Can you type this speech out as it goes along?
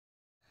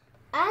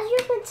As you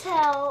can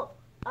tell,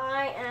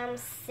 I am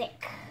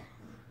sick.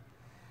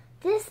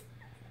 This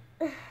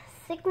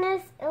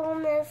sickness,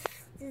 illness,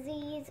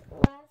 disease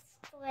lasts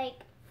like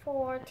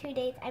for 2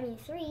 days. I mean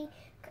 3,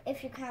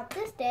 if you count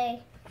this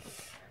day.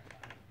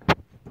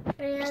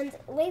 And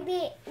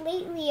lately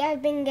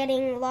I've been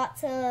getting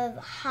lots of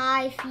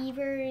high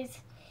fevers.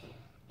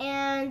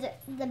 And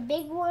the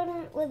big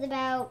one was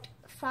about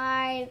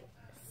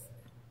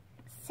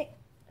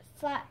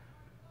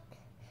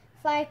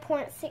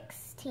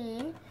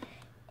 5.16,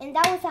 and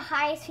that was the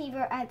highest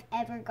fever I've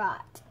ever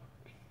got.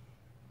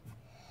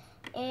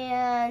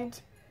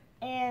 And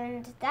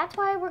that's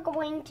why we're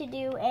going to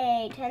do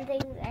a 10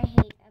 things I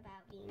hate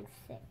about being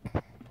sick.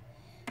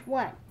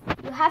 1,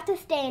 you have to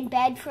stay in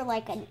bed for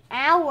like an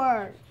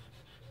hour.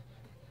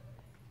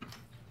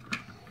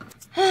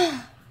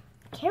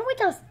 Can't we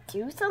just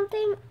do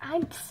something?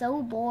 I'm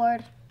so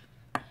bored.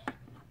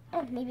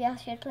 Oh, maybe I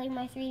should play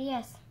my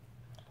 3DS.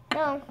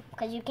 No,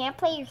 because you can't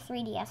play your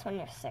 3DS when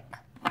you're sick.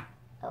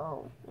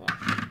 Oh,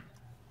 yeah.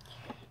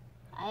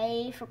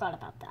 I forgot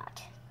about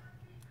that.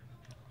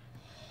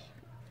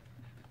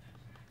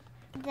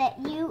 That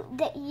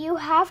you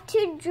have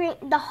to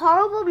drink the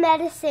horrible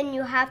medicine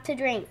you have to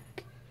drink.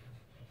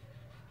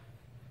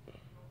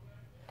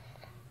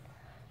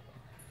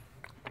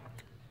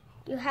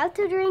 You have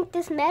to drink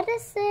this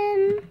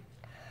medicine.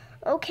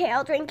 Okay,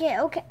 I'll drink it.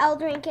 Okay, I'll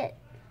drink it.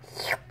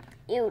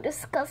 Ew,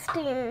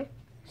 disgusting.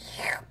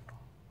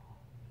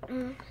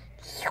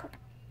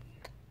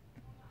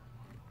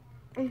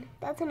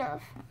 That's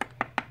enough.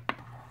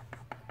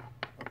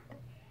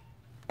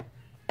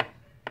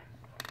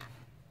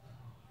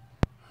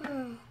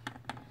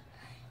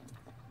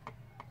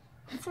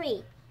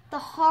 3, the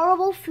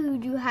horrible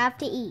food you have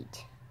to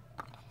eat.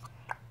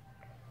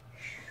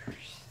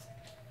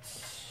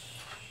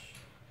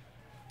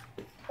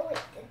 Oh wait,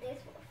 there's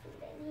more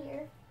food in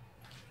here.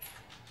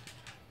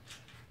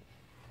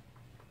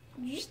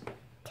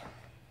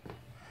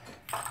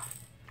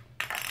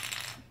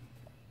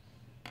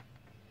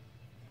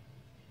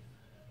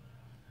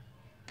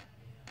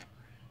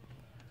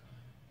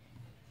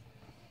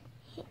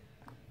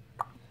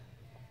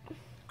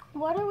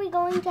 What are we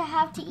going to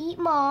have to eat,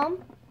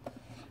 Mom?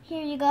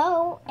 Here you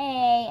go,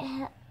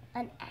 an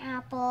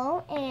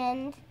apple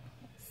and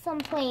some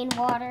plain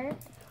water.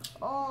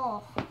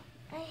 Oh,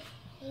 I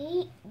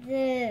hate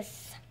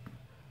this.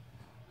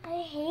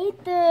 I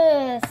hate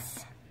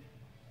this.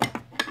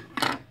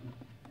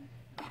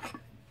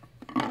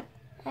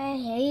 I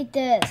hate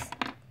this.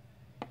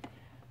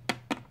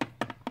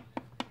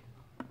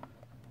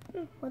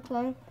 What's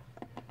wrong?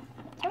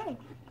 Sorry.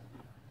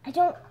 I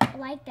don't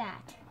like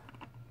that.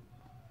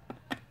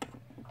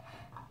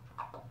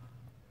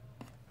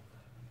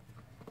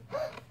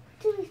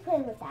 Julie's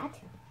playing with that.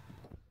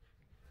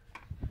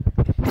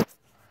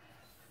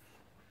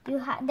 You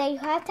have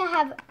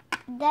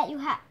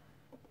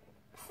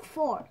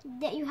 4.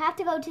 That you have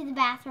to go to the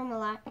bathroom a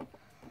lot.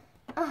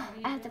 Oh,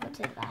 I have to go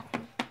to the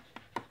bathroom.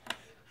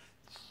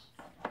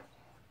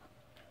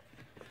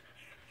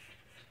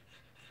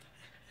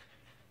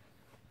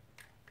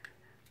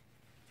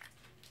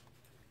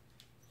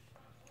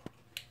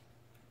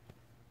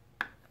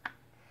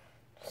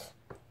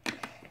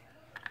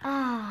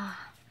 I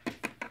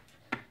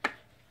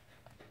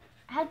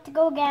have to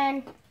go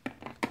again.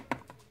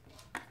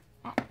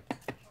 I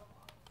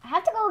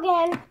have to go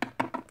again.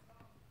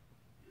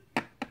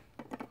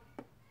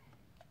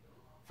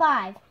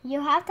 5,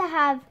 you have to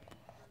have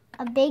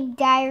a big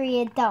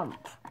diarrhea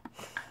dump.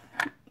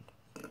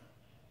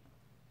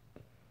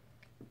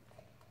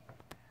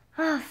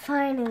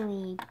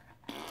 Finally.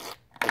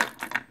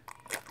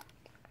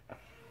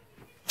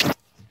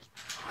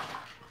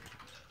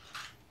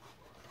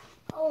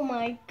 Oh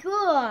my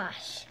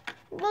gosh.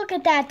 Look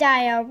at that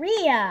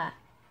diarrhea.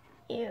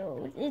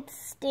 Ew, it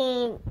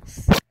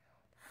stinks.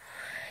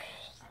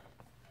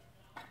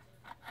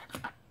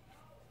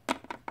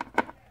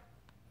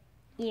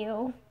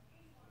 Ew.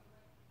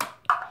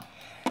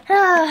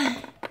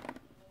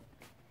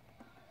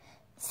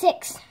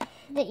 6,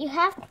 that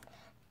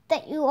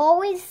you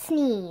always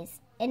sneeze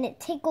and it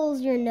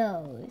tickles your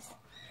nose.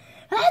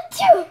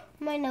 Achoo!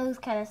 My nose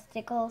kind of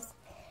tickles.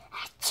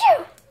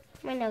 Achoo!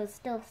 My nose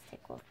still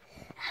tickles.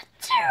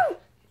 Achoo!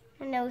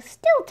 My nose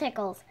still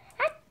tickles.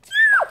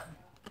 Achoo!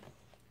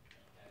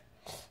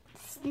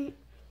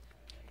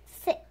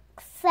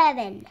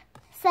 7.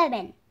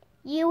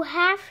 You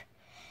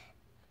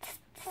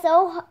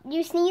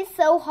sneeze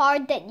so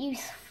hard that you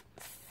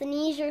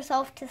sneeze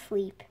yourself to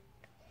sleep.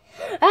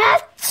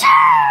 Achoo!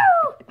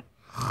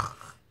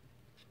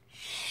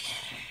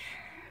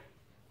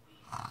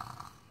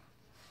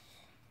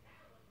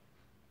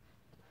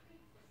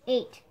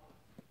 8.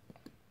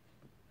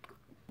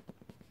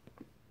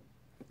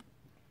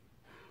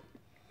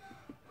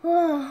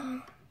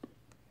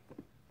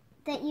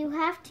 That you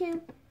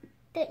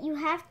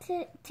have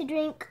to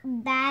drink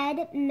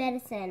bad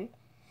medicine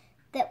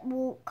that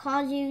will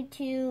cause you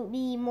to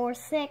be more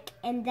sick,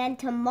 and then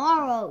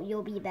tomorrow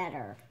you'll be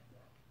better.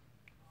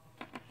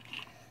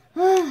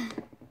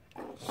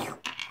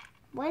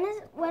 When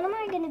am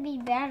I gonna be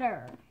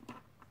better?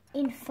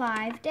 In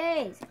 5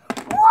 days.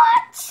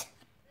 What?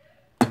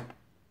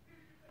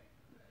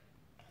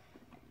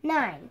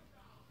 9.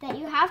 That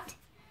you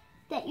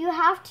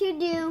have to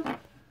do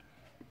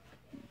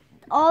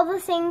all the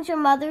things your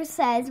mother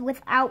says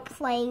without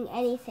playing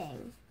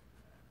anything.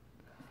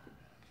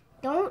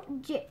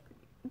 Don't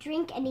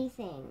drink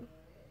anything.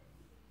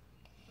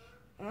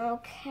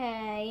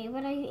 Okay,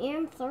 but I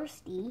am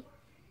thirsty.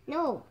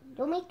 No,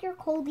 don't make your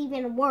cold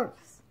even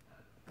worse.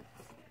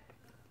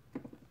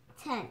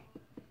 10.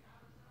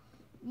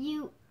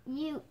 You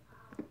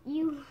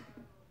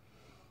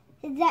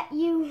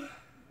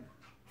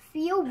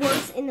feel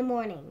worse in the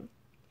morning.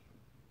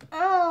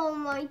 Oh,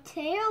 my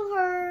tail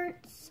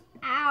hurts.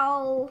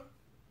 Ow.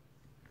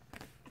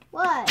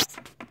 What?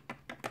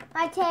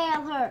 My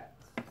tail hurts.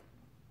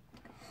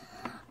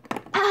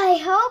 I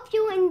hope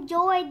you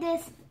enjoyed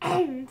this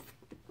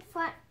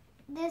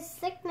this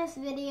sickness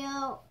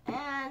video,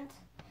 and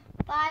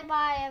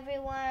bye-bye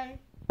everyone.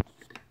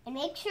 And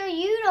make sure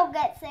you don't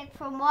get sick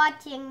from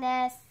watching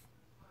this.